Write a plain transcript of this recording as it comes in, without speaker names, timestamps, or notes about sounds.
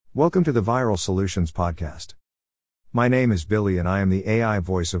Welcome to the Viral Solutions Podcast. My name is Billy and I am the AI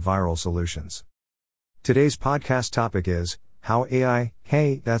voice of Viral Solutions. Today's podcast topic is, how AI,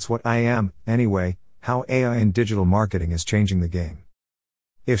 hey, that's what I am, anyway, how AI in digital marketing is changing the game.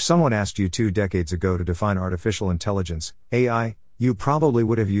 If someone asked you 2 decades ago to define artificial intelligence, AI, you probably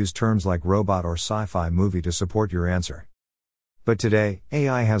would have used terms like robot or sci-fi movie to support your answer. But today,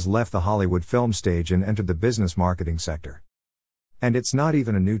 AI has left the Hollywood film stage and entered the business marketing sector. And it's not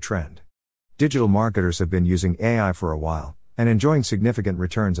even a new trend. Digital marketers have been using AI for a while, and enjoying significant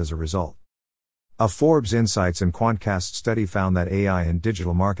returns as a result. A Forbes Insights and Quantcast study found that AI in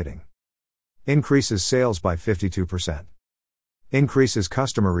digital marketing increases sales by 52%, increases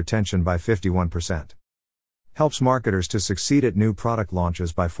customer retention by 51%, helps marketers to succeed at new product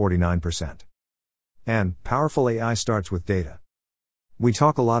launches by 49%. And powerful AI starts with data. We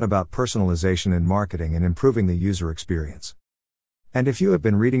talk a lot about personalization in marketing and improving the user experience. And if you have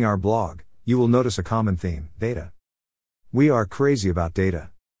been reading our blog, you will notice a common theme: data. We are crazy about data.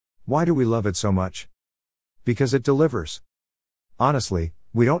 Why do we love it so much? Because it delivers. Honestly,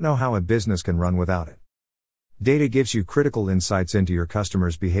 we don't know how a business can run without it. Data gives you critical insights into your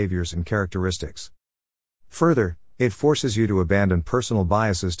customers' behaviors and characteristics. Further, it forces you to abandon personal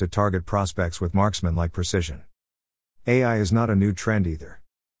biases to target prospects with marksman-like precision. AI is not a new trend either.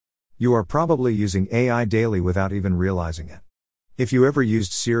 You are probably using AI daily without even realizing it. If you ever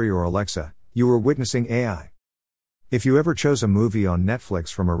used Siri or Alexa, you were witnessing AI. If you ever chose a movie on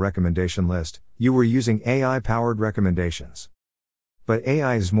Netflix from a recommendation list, you were using AI-powered recommendations. But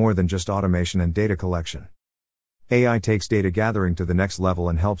AI is more than just automation and data collection. AI takes data gathering to the next level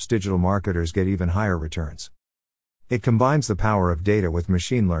and helps digital marketers get even higher returns. It combines the power of data with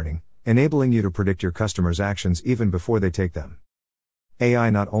machine learning, enabling you to predict your customers' actions even before they take them. AI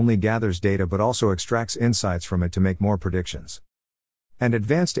not only gathers data but also extracts insights from it to make more predictions. And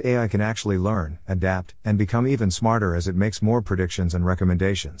advanced AI can actually learn, adapt, and become even smarter as it makes more predictions and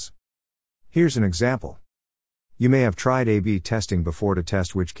recommendations. Here's an example. You may have tried A/B testing before to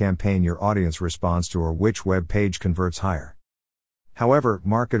test which campaign your audience responds to or which web page converts higher. However,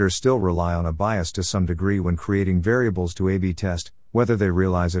 marketers still rely on a bias to some degree when creating variables to A/B test, whether they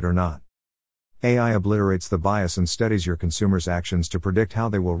realize it or not. AI obliterates the bias and studies your consumers' actions to predict how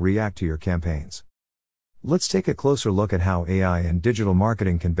they will react to your campaigns. Let's take a closer look at how AI in digital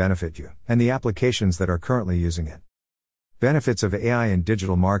marketing can benefit you, and the applications that are currently using it. Benefits of AI in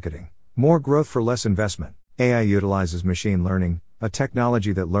digital marketing: more growth for less investment. AI utilizes machine learning, a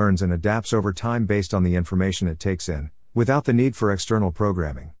technology that learns and adapts over time based on the information it takes in, without the need for external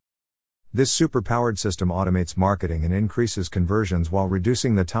programming. This superpowered system automates marketing and increases conversions while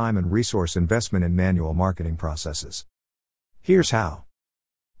reducing the time and resource investment in manual marketing processes. Here's how.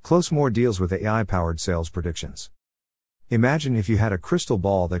 Close more deals with AI-powered sales predictions. Imagine if you had a crystal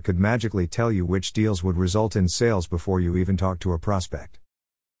ball that could magically tell you which deals would result in sales before you even talked to a prospect.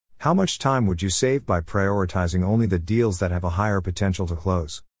 How much time would you save by prioritizing only the deals that have a higher potential to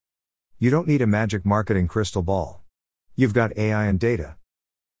close? You don't need a magic marketing crystal ball. You've got AI and data.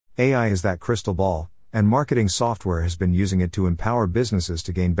 AI is that crystal ball, and marketing software has been using it to empower businesses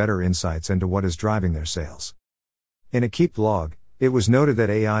to gain better insights into what is driving their sales. In a Keep blog, it was noted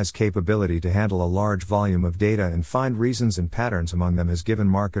that AI's capability to handle a large volume of data and find reasons and patterns among them has given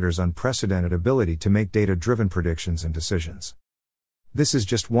marketers unprecedented ability to make data-driven predictions and decisions. This is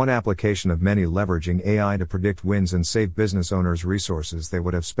just one application of many leveraging AI to predict wins and save business owners resources they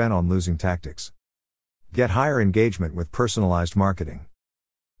would have spent on losing tactics. Get higher engagement with personalized marketing.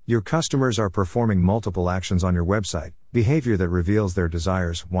 Your customers are performing multiple actions on your website, behavior that reveals their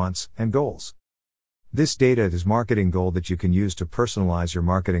desires, wants, and goals. This data is marketing gold that you can use to personalize your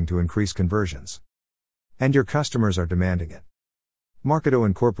marketing to increase conversions. And your customers are demanding it. Marketo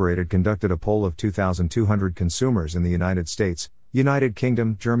Incorporated conducted a poll of 2,200 consumers in the United States, United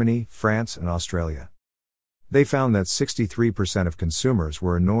Kingdom, Germany, France, and Australia. They found that 63% of consumers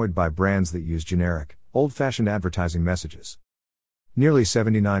were annoyed by brands that use generic, old-fashioned advertising messages. Nearly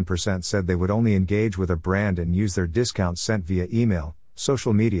 79% said they would only engage with a brand and use their discounts sent via email,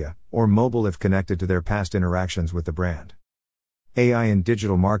 social media, or mobile if connected to their past interactions with the brand. AI in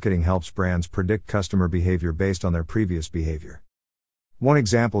digital marketing helps brands predict customer behavior based on their previous behavior. One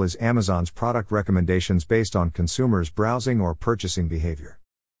example is Amazon's product recommendations based on consumers' browsing or purchasing behavior.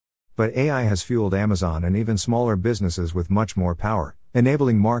 But AI has fueled Amazon and even smaller businesses with much more power,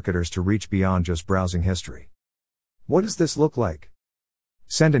 enabling marketers to reach beyond just browsing history. What does this look like?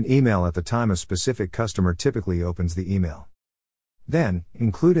 Send an email at the time a specific customer typically opens the email. Then,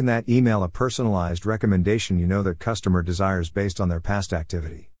 include in that email a personalized recommendation you know that customer desires based on their past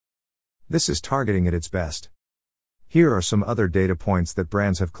activity. This is targeting at its best. Here are some other data points that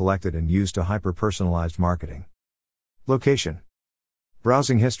brands have collected and used to hyper-personalized marketing. Location.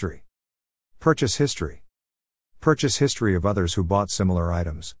 Browsing history. Purchase history. Purchase history of others who bought similar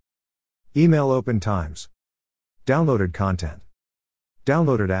items. Email open times. Downloaded content.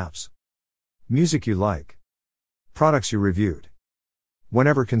 Downloaded apps. Music you like. Products you reviewed.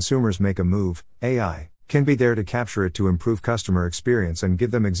 Whenever consumers make a move, AI can be there to capture it to improve customer experience and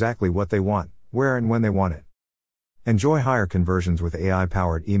give them exactly what they want, where and when they want it. Enjoy higher conversions with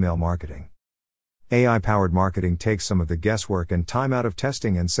AI-powered email marketing. AI-powered marketing takes some of the guesswork and time out of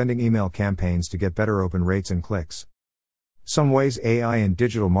testing and sending email campaigns to get better open rates and clicks. Some ways AI and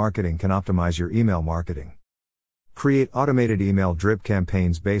digital marketing can optimize your email marketing. Create automated email drip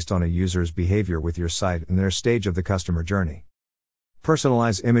campaigns based on a user's behavior with your site and their stage of the customer journey.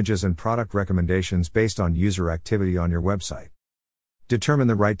 Personalize images and product recommendations based on user activity on your website. Determine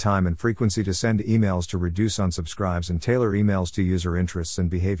the right time and frequency to send emails to reduce unsubscribes and tailor emails to user interests and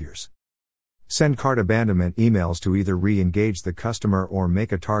behaviors. Send cart abandonment emails to either re-engage the customer or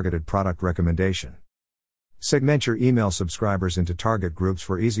make a targeted product recommendation. Segment your email subscribers into target groups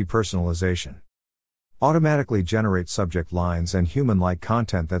for easy personalization. Automatically generate subject lines and human-like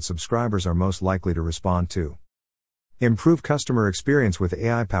content that subscribers are most likely to respond to. Improve customer experience with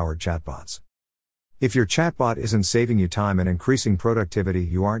AI-powered chatbots. If your chatbot isn't saving you time and increasing productivity,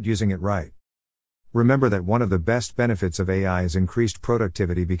 you aren't using it right. Remember that one of the best benefits of AI is increased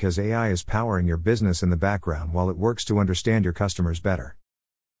productivity because AI is powering your business in the background while it works to understand your customers better.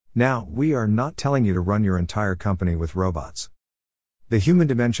 Now, we are not telling you to run your entire company with robots. The human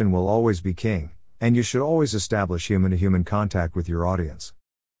dimension will always be king, and you should always establish human-to-human contact with your audience.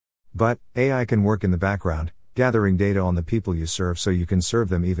 But, AI can work in the background, gathering data on the people you serve so you can serve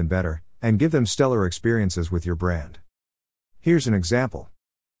them even better, and give them stellar experiences with your brand. Here's an example.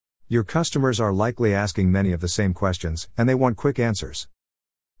 Your customers are likely asking many of the same questions, and they want quick answers.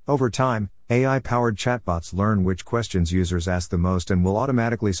 Over time, AI-powered chatbots learn which questions users ask the most and will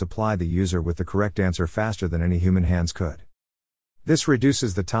automatically supply the user with the correct answer faster than any human hands could. This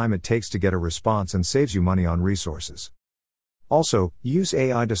reduces the time it takes to get a response and saves you money on resources. Also, use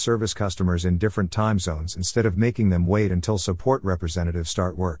AI to service customers in different time zones instead of making them wait until support representatives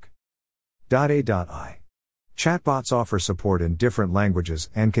start work. AI. Chatbots offer support in different languages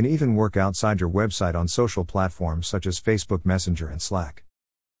and can even work outside your website on social platforms such as Facebook Messenger and Slack.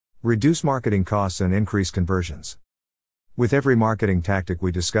 Reduce marketing costs and increase conversions. With every marketing tactic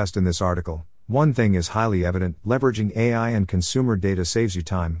we discussed in this article, one thing is highly evident: leveraging AI and consumer data saves you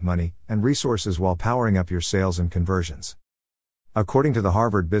time, money, and resources while powering up your sales and conversions. According to the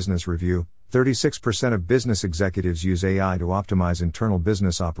Harvard Business Review, 36% of business executives use AI to optimize internal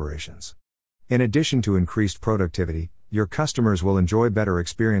business operations. In addition to increased productivity, your customers will enjoy better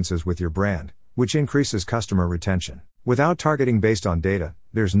experiences with your brand, which increases customer retention. Without targeting based on data,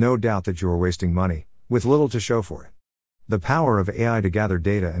 there's no doubt that you are wasting money, with little to show for it. The power of AI to gather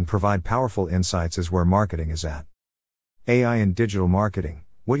data and provide powerful insights is where marketing is at. AI and digital marketing,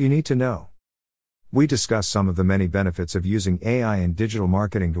 what you need to know. We discuss some of the many benefits of using AI and digital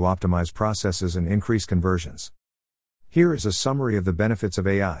marketing to optimize processes and increase conversions. Here is a summary of the benefits of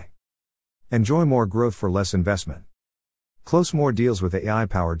AI. Enjoy more growth for less investment. Close more deals with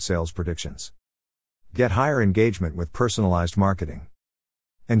AI-powered sales predictions. Get higher engagement with personalized marketing.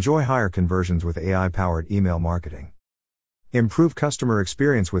 Enjoy higher conversions with AI-powered email marketing. Improve customer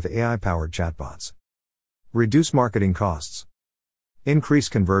experience with AI-powered chatbots. Reduce marketing costs. Increase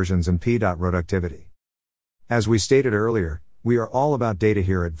conversions and productivity. As we stated earlier, we are all about data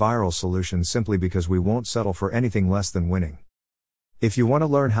here at Viral Solutions simply because we won't settle for anything less than winning. If you want to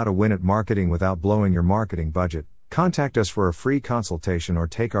learn how to win at marketing without blowing your marketing budget, contact us for a free consultation or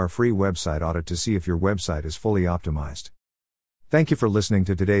take our free website audit to see if your website is fully optimized. Thank you for listening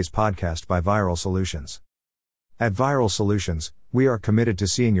to today's podcast by Viral Solutions. At Viral Solutions, we are committed to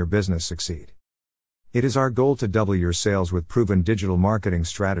seeing your business succeed. It is our goal to double your sales with proven digital marketing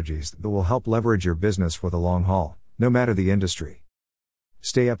strategies that will help leverage your business for the long haul, no matter the industry.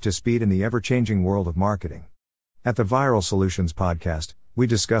 Stay up to speed in the ever-changing world of marketing. At the Viral Solutions podcast, we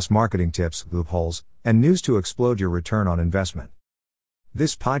discuss marketing tips, loopholes, and news to explode your return on investment.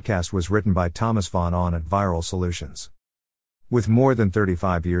 This podcast was written by Thomas Von Ahn at Viral Solutions. With more than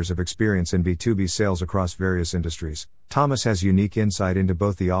 35 years of experience in B2B sales across various industries, Thomas has unique insight into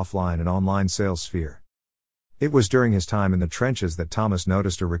both the offline and online sales sphere. It was during his time in the trenches that Thomas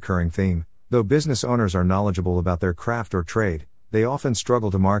noticed a recurring theme: though business owners are knowledgeable about their craft or trade, they often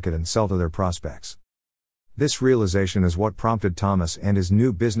struggle to market and sell to their prospects. This realization is what prompted Thomas and his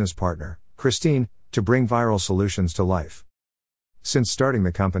new business partner, Christine, to bring Viral Solutions to life. Since starting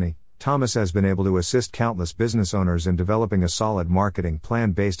the company, Thomas has been able to assist countless business owners in developing a solid marketing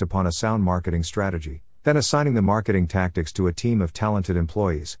plan based upon a sound marketing strategy, then assigning the marketing tactics to a team of talented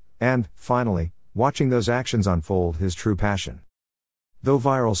employees, and, finally, watching those actions unfold, his true passion. Though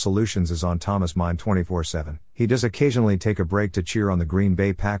Viral Solutions is on Thomas' mind 24/7, he does occasionally take a break to cheer on the Green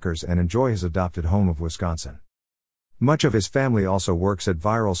Bay Packers and enjoy his adopted home of Wisconsin. Much of his family also works at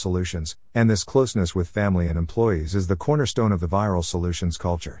Viral Solutions, and this closeness with family and employees is the cornerstone of the Viral Solutions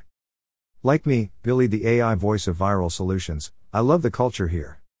culture. Like me, Billy, the AI voice of Viral Solutions, I love the culture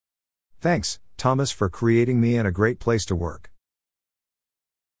here. Thanks, Thomas, for creating me and a great place to work.